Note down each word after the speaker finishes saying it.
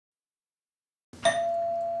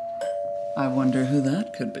I wonder who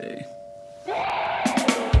that could be. Oh.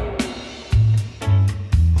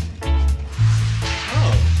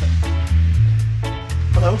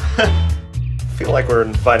 Hello. I feel like we're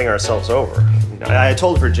inviting ourselves over. I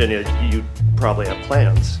told Virginia you'd probably have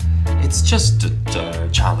plans. It's just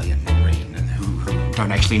Charlie and Maureen, who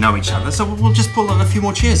don't actually know each other, so we'll just pull a few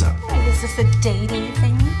more chairs up. Oh, is this a Deity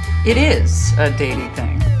thing? It is a Deity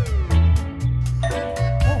thing.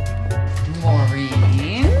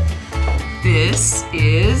 Maureen, this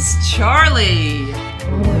is Charlie.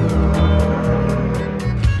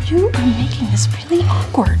 You are making this really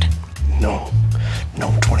awkward. No,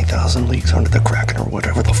 20,000 leagues under the Kraken or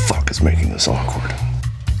whatever the fuck is making this awkward.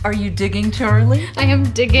 Are you digging Charlie? I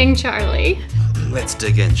am digging Charlie. Let's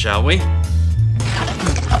dig in, shall we? Let's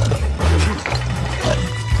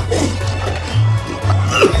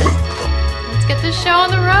get this show on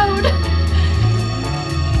the road.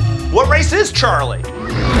 What race is Charlie?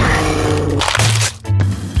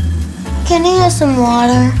 Can I have some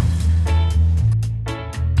water?